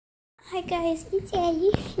Hi guys, it's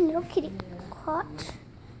Andy, little kitty cat.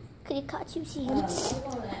 Kitty cat, you see him.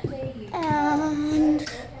 And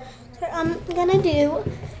so I'm gonna do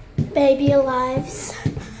Baby Alive's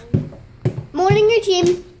morning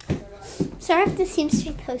routine. Sorry if this seems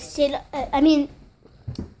to be posted. Not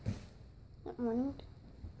morning.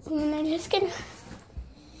 And they're just gonna.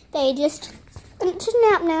 They just went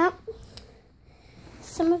to nap.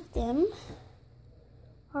 Some of them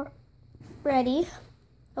are ready.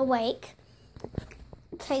 Awake.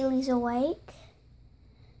 Kaylee's awake.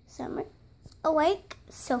 Summer's awake.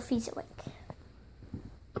 Sophie's awake.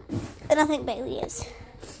 And I think Bailey is.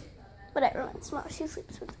 But every once in a while she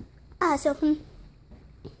sleeps with Sophie.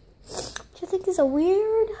 Which I think is a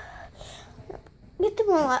weird. Get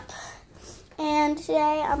them all up. And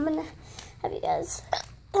today I'm gonna have you guys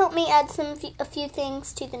help me add a few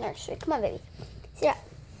things to the nursery. Come on, baby. Sit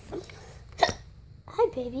down. Hi,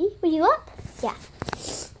 baby. Were you up? Yeah.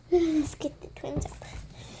 Let's get the twins up.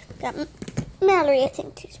 Got Mallory, I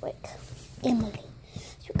think, she's awake. Emily.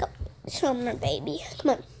 So we got Summer, baby.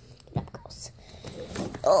 Come on. Get up, girls.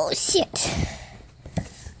 Oh, shit.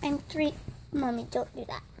 I'm 3. Mommy, don't do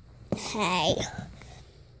that. Hey.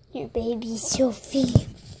 Your baby, Sophie.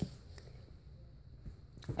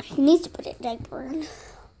 He needs to put a diaper in.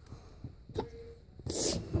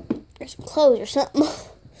 Or some clothes or something.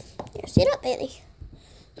 Here, sit up, baby.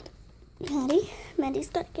 Maddie's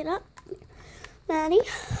got to get up. Maddie.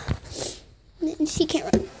 And she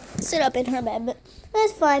can't sit up in her bed, but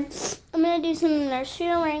that's fine. I'm going to do some nursery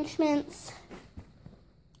arrangements.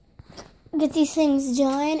 Get these things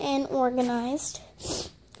done and organized.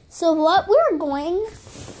 So what we're going,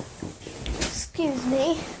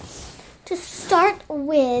 to start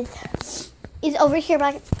with is over here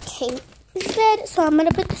by Kate's bed. So I'm going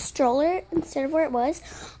to put the stroller, instead of where it was,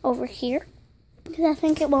 over here. Because I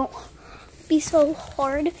think it won't be so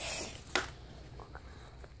hard.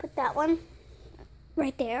 Put that one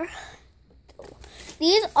right there.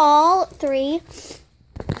 These all 3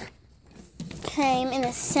 came in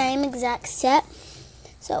the same exact set.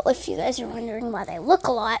 So if you guys are wondering why they look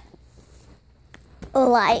a lot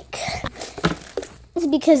alike, it's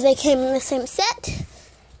because they came in the same set.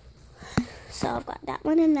 So I've got that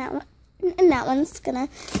one and that one. And that one's gonna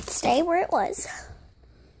stay where it was.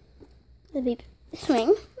 The baby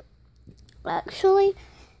swing. Actually,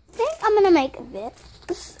 I think I'm gonna make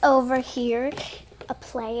this over here a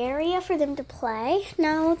play area for them to play.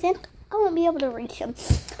 Now then, I won't be able to reach them.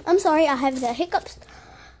 I'm sorry, I have the hiccups.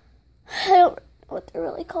 I don't know what they're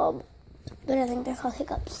really called, but I think they're called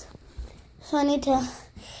hiccups. So I need to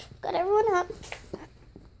get everyone up.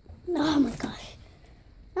 Oh my gosh.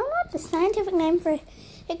 I don't know what the scientific name for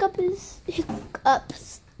hiccups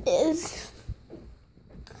is.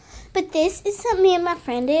 But this is something me and my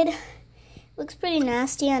friend did. Looks pretty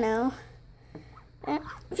nasty, I know.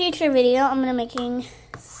 Future video, I'm gonna making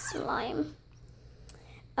slime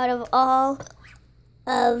out of all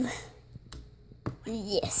of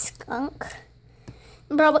this skunk.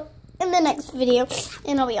 Probably in the next video,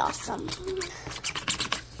 and it'll be awesome.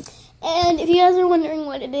 And if you guys are wondering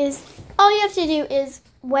what it is, all you have to do is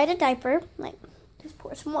wet a diaper, like just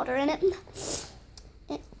pour some water in it,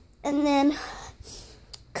 and then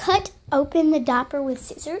cut open the diaper with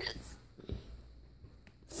scissors.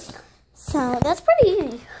 So that's pretty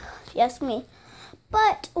easy, if you ask me.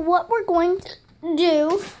 But what we're going to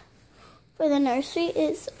do for the nursery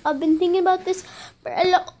is, I've been thinking about this for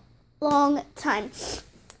a long time.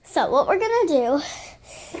 So what we're going to do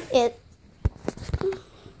is,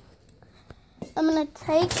 I'm going to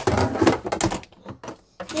take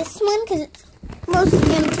this one, because it's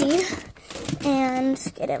mostly empty, and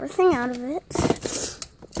get everything out of it.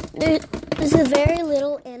 There's a very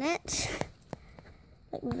little in it.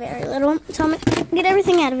 Like very little. So I'm going to get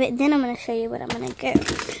everything out of it. Then I'm going to show you what I'm going to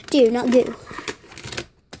do. Not do.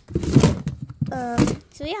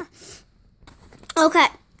 So yeah. Okay.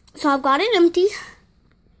 So I've got it empty.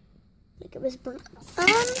 Like it was new. I'm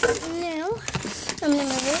going to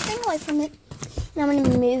move everything away from it. And I'm going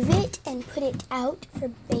to move it and put it out for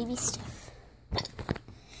baby stuff.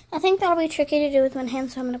 I think that'll be tricky to do with one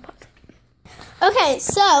hand, so I'm going to pause. Okay,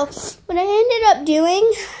 so what I ended up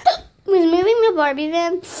doing was moving the Barbie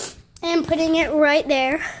van and putting it right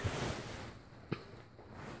there.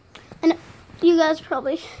 And you guys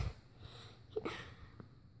probably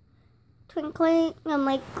twinkling and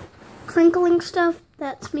like crinkling stuff.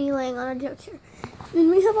 That's me laying on a chair. Then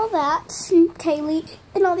we have all that, and Kaylee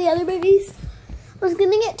and all the other babies. I was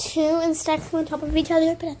gonna get 2 and stack them on top of each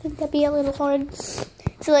other, but I think that'd be a little hard.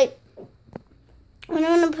 So like, what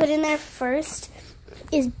I'm gonna put in there first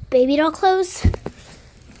is baby doll clothes.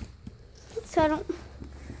 So I don't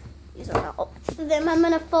these are out. Then I'm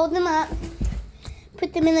gonna fold them up,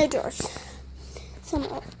 put them in their drawers. So I'm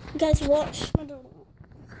gonna, you guys watch my door.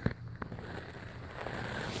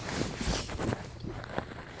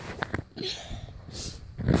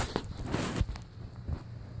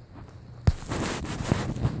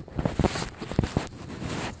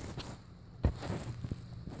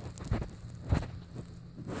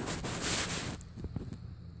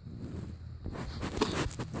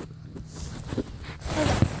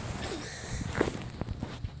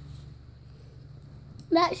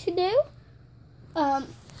 That should do. So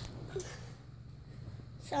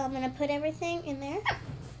I'm gonna put everything in there.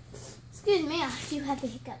 Excuse me, I do have the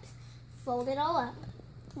hiccups. Fold it all up.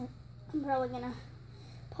 I'm probably gonna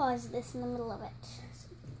pause this in the middle of it.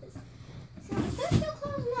 So there's still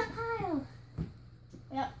clothes in that pile.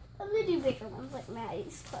 Yep, I'm gonna do bigger ones like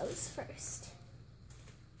Maddie's clothes first.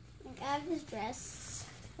 Like I have this dress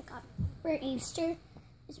I got for Easter.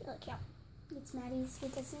 It's really cute. It's Maddie's.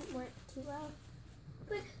 It doesn't work too well.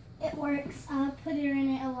 But it works. I'll put her in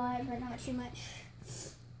it a lot, but not too much.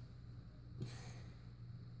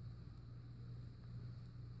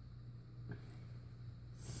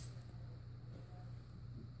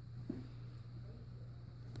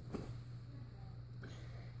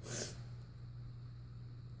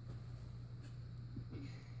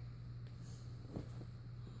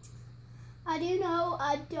 I do know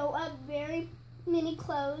I don't have very many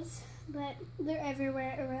clothes, but they're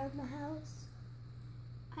everywhere around the house.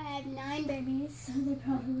 I have 9 babies, so they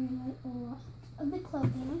probably wear a lot of the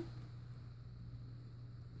clothing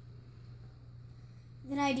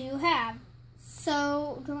that I do have.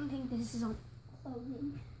 So don't think this is on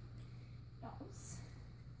clothing dolls.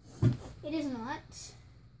 It is not.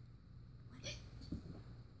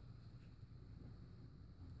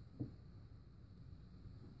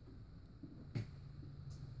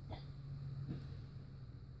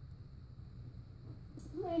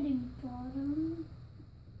 I'm going to do bottom.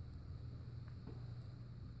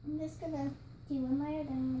 I'm just gonna do one layer,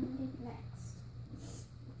 then I'm gonna do the next.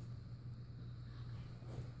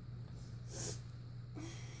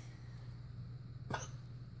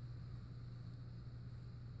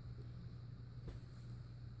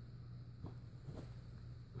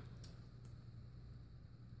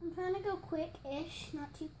 I'm trying to go quick-ish,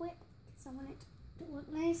 not too quick, because I want it to look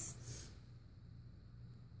nice.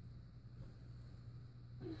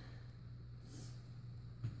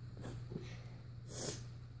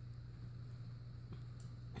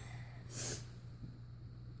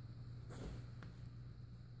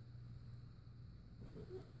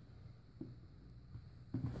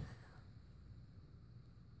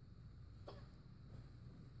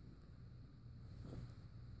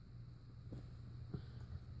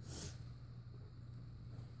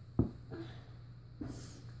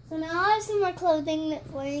 So now I have some more clothing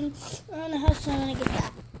that's laying around the house, so I'm gonna get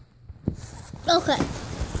that. Okay.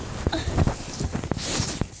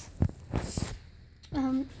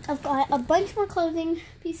 I've got a bunch more clothing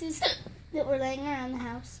pieces that were laying around the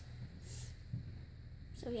house.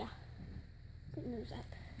 So yeah, putting those up.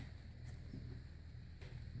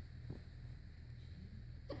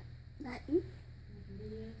 That,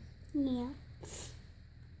 yeah,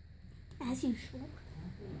 as usual.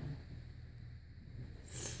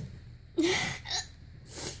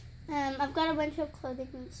 I've got a bunch of clothing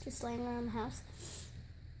that's just laying around the house.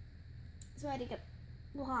 So I had to get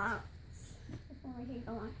lots before we can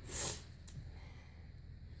go on.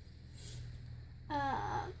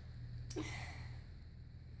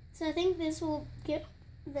 So I think this will give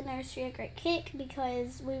the nursery a great kick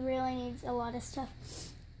because we really need a lot of stuff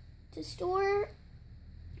to store.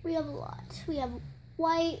 We have a lot. We have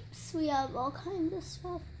wipes. We have all kinds of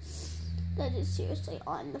stuff that is seriously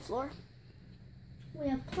on the floor. We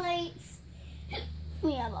have plates.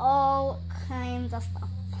 We have all kinds of stuff.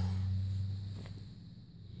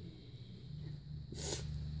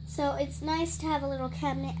 So it's nice to have a little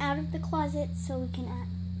cabinet out of the closet so we can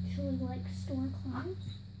actually like store clothes.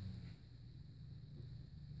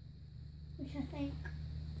 Which I think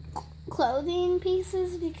clothing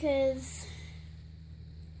pieces because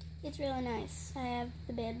it's really nice. I have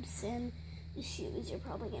the bibs and the shoes are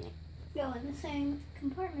probably gonna go in the same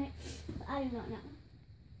compartment, but I do not know.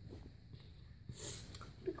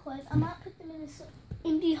 Because I might put them in this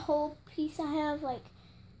empty whole piece I have, like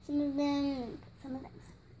some of them and some of them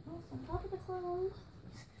on top of the clothes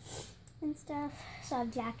and stuff. So I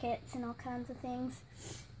have jackets and all kinds of things.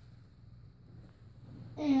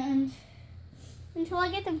 And until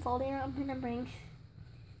I get them folded, I'm gonna bring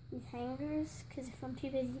these hangers because if I'm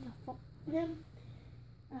too busy to fold them,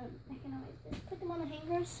 I can always just put them on the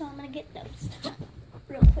hangers. So I'm gonna get those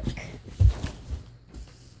real quick.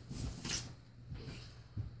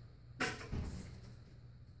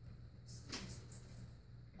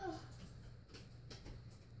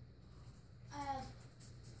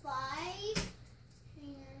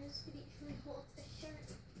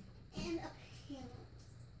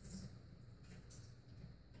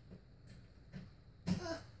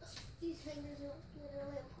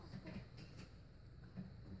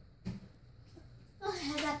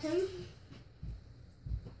 got them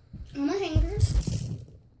on the hangers.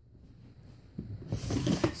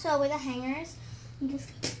 So with the hangers, I'm just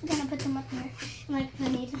gonna put them up here. And like if I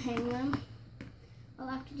need to hang them, I'll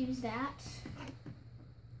have to use that.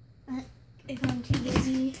 If I'm too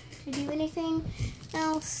busy to do anything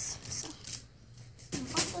else. So I'll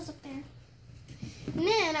put those up there. And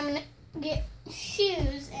then I'm gonna get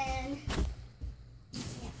shoes and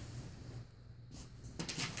yeah.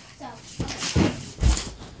 So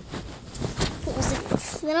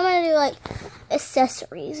okay. Then I'm gonna do like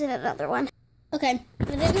accessories in another one. Okay, I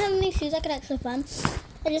didn't have any shoes I could actually find.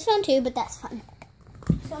 I just found 2, but that's fun.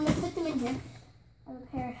 So I'm gonna put them in here. I have a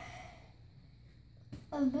pair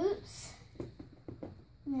of boots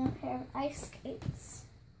and then a pair of ice skates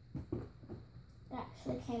that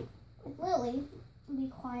actually came with Lily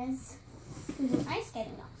because she's an ice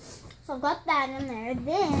skating doll. So I've got that in there.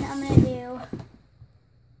 Then I'm gonna do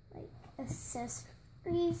like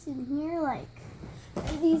accessories in here, like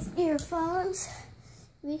these earphones.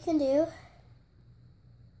 We can do.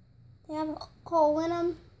 They have a hole in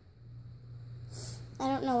them. I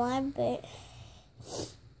don't know why, but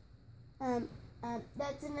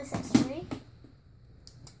that's an accessory.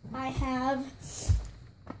 I have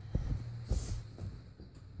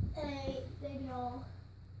a baby doll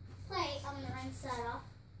plate. I'm gonna rinse that off.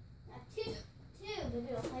 I have two baby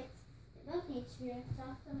doll plates. They both need to be rinsed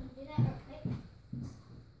off. So I'm gonna do that real quick.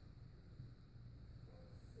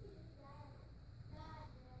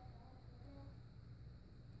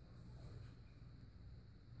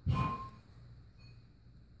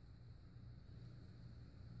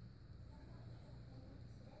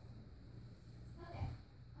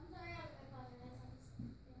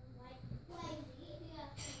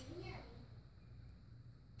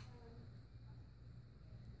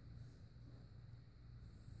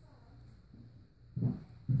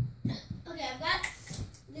 Okay, I've got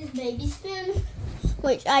this baby spoon,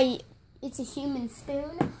 which it's a human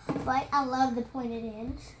spoon, but I love the pointed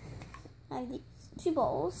end. I have these 2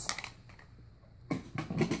 bowls.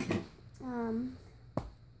 And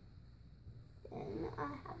I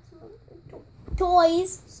have some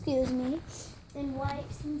toys, excuse me, and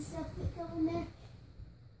wipes and stuff that go in there.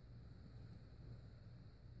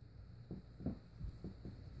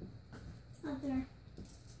 Up there.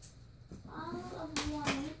 All of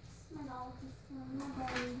wipes. My doll is my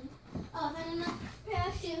baby. Oh, I found another pair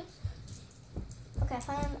of shoes. Okay,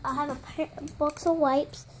 I have a pair of box of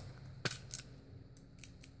wipes.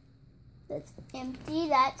 That's empty.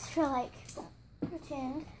 That's for like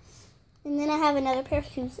pretend. And then I have another pair of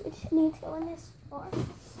shoes which need to go in this drawer.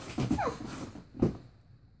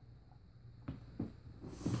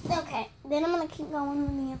 Okay, then I'm gonna keep going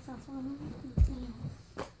with the other one.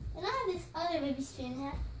 And I have this other baby spoon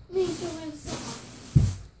hat. Needs to rinse off.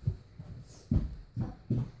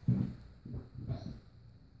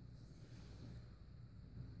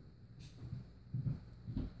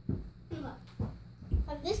 I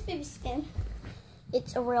have this baby skin.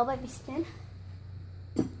 It's a real baby skin.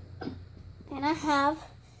 And I have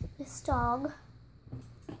this dog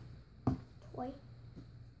toy.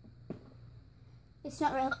 It's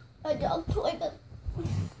not really a dog toy, but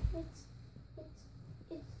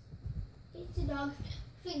it's a dog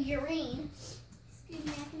figurine. Excuse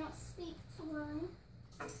me, I cannot speak to mine.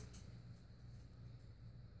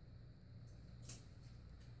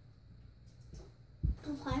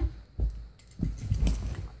 Okay.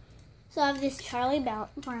 So I have this Charlie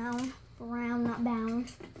Brown, not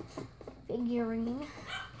Bound, figurine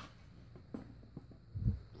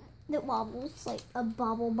that wobbles like a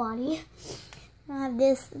bobble body. And I have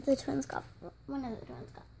this, the twins got, one of the twins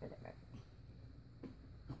got for their birthday.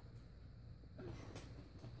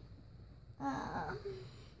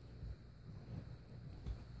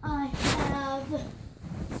 I have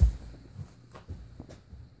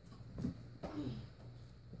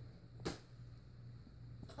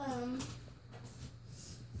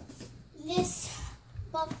this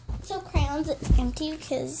box of crayons. It's empty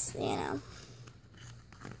because, you know,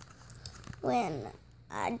 when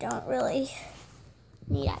I don't really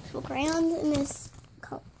need actual crayons in this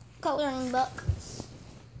coloring book,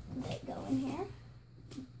 they go in here.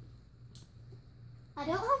 I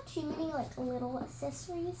don't have too many like little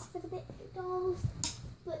accessories for the big dolls,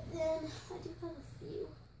 but then I do have a few.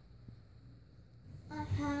 I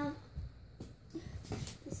have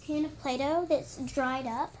this can of Play-Doh that's dried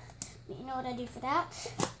up. You know what I do for that?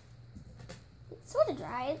 It's sort of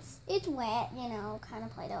dry. It's wet, you know, kind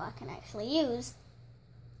of Play-Doh I can actually use.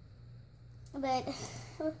 But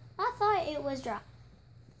I thought it was dry.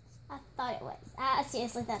 I thought it was. I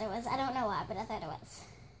seriously thought it was. I don't know why, but I thought it was.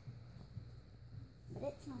 But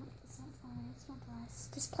it's not. It's not fine. It's not glass,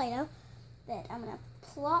 just Play-Doh that I'm gonna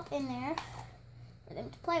plop in there for them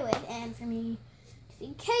to play with and for me to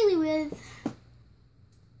feed Kaylee with.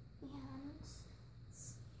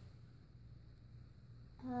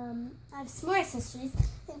 And I have some more accessories.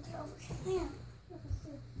 I think they're over here.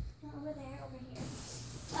 Not over there, over here.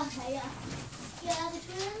 Okay, yeah. Yeah, the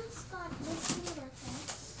twins got this for their birthday.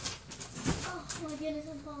 Oh my goodness,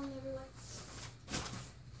 I'm falling everywhere.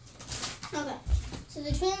 Okay, so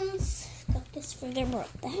the twins got this for their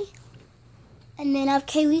birthday. And then I have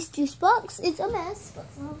Kaylee's juice box. It's a mess, but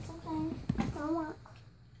it's okay. It's gonna work.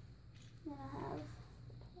 Then I have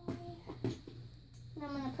Kaylee. And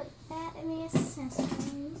I'm gonna put that in the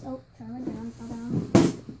accessories. Oh, Charlie Brown fell down.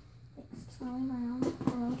 It's Charlie Brown.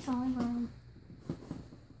 Hello, Charlie Brown.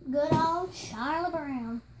 Good old Charlie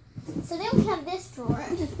Brown. So then we have this drawer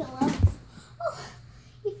to fill up. Oh,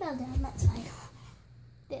 he fell down. That's fine.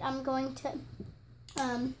 That I'm going to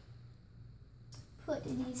put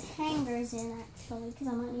these hangers in actually, because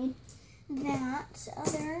I'm gonna need that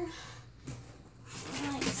other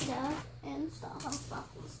like stuff and stuff.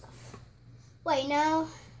 Wait, no.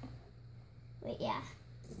 Wait, yeah.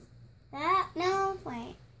 That, no,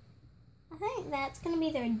 wait. I think that's gonna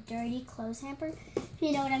be their dirty clothes hamper. If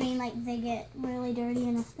you know what I mean, like they get really dirty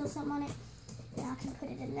and I spill something on it. Then I can put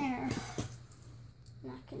it in there.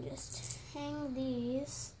 And I can just hang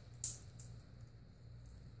these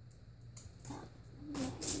up.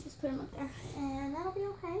 Yeah, just put them up there. And that'll be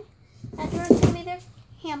okay. That drawer's gonna be their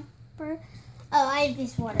hamper. Oh, I have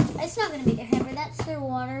this water. It's not going to be their hamper. That's their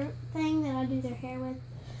water thing that I do their hair with.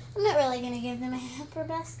 I'm not really going to give them a hamper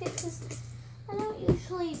basket because I don't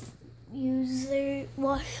usually use their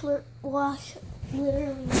literally wash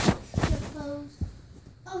their clothes.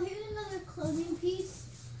 Oh, here's another clothing piece.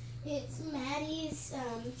 It's Maddie's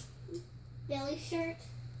belly shirt.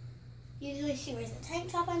 Usually she wears a tank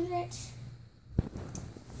top under it.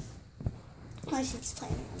 Well, she's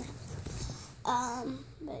playing around that.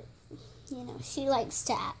 But you know, she likes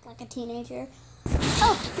to act like a teenager.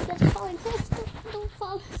 Oh, that's falling. Don't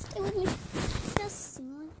fall. Stay with me. Just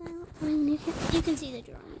sing like that. You can see the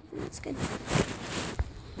drawing. That's good.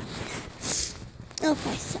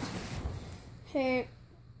 Okay, so her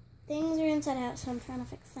things are inside out, so I'm trying to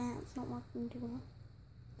fix that. It's not working too well.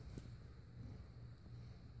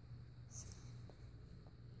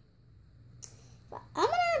 But I'm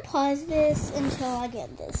gonna pause this until I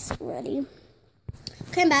get this ready.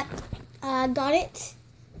 Okay, I'm back. Got it.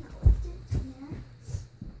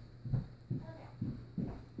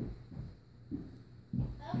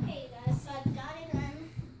 Okay, guys, so I've got it undone.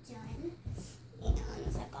 And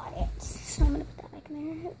I got it. So I'm going to put that back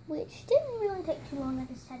in there, which didn't really take too long. I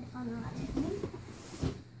just had to find the right technique.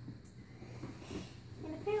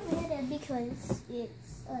 And apparently I did because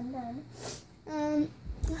it's undone. So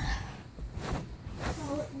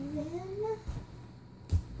then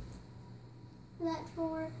that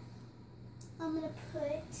drawer, I'm gonna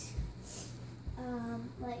put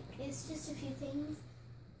like it's just a few things,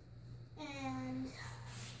 and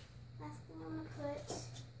last thing I'm gonna put is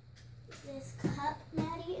this cup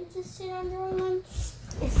Maddie insisted on drawing on.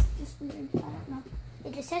 It's just weird. I don't know.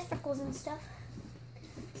 It just has freckles and stuff.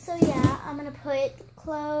 So yeah, I'm gonna put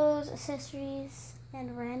clothes, accessories,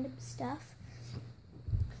 and random stuff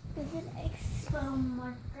with an expo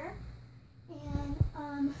marker, and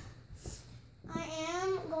I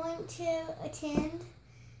am going to attend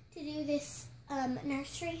to do this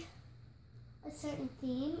nursery, a certain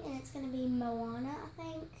theme, and it's going to be Moana, I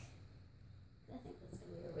think. I think it's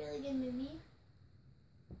going to be a really good movie.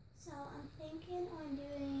 So I'm thinking on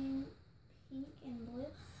doing pink and blue.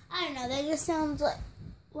 I don't know, that just sounds like,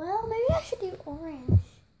 well, maybe I should do orange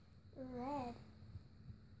or red.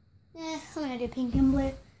 I'm going to do pink and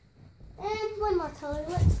blue. And one more color,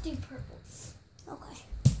 let's do purple. Okay.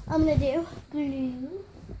 I'm going to do blue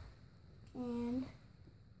and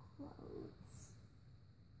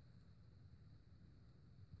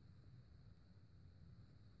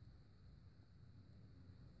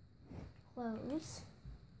clothes,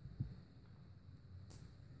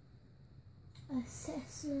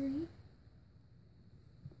 accessories,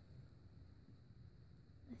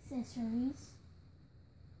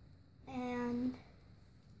 and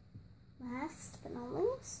last but not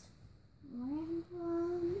least,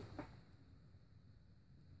 random.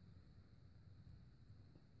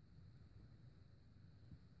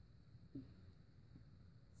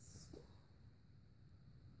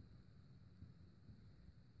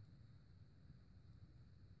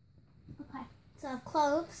 Okay, so I have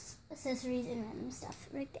clothes, accessories, and random stuff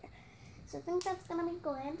right there. So I think that's gonna be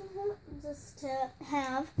good, just to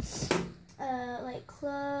have like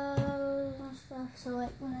clothes and stuff. So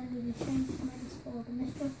like when I do the things, I just pull open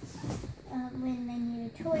this drawer. When I need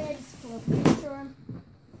a toy, I just pull open this drawer.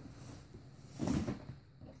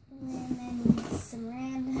 And then I need some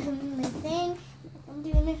random thing. If I'm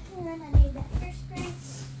doing a hair and I need that hairspray,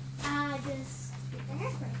 I just get the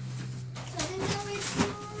hairspray. So I think that was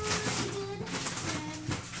really good. And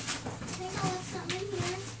I think I left something in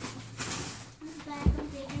here. In the back, I'm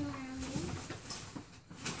digging around in.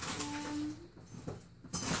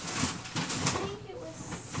 I think it was,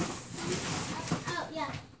 oh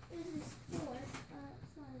yeah, this is 4.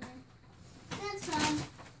 Sorry there. That's fine.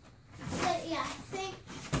 But yeah, I think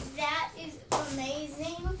that is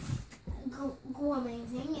amazing.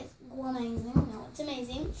 Amazing. It's amazing. No, it's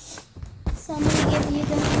amazing. So I'm going to give you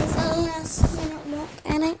guys a last minute look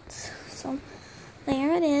at it. So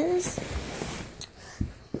there it is.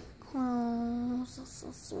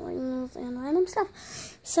 And random stuff.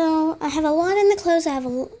 So I have a lot in the clothes. I have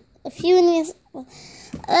a few in these,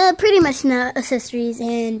 pretty much no accessories,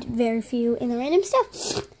 and very few in the random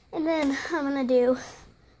stuff. And then I'm going to do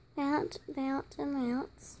that, and that.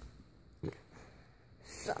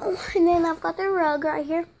 So, and then I've got the rug right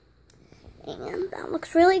here. And that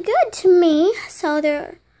looks really good to me. So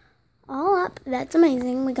they're all up. That's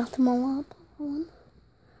amazing. We got them all up. We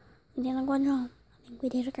did a good job. I think we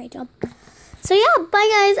did a great job. So yeah, bye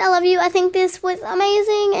guys. I love you. I think this was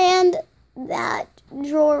amazing. And that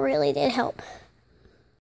drawer really did help.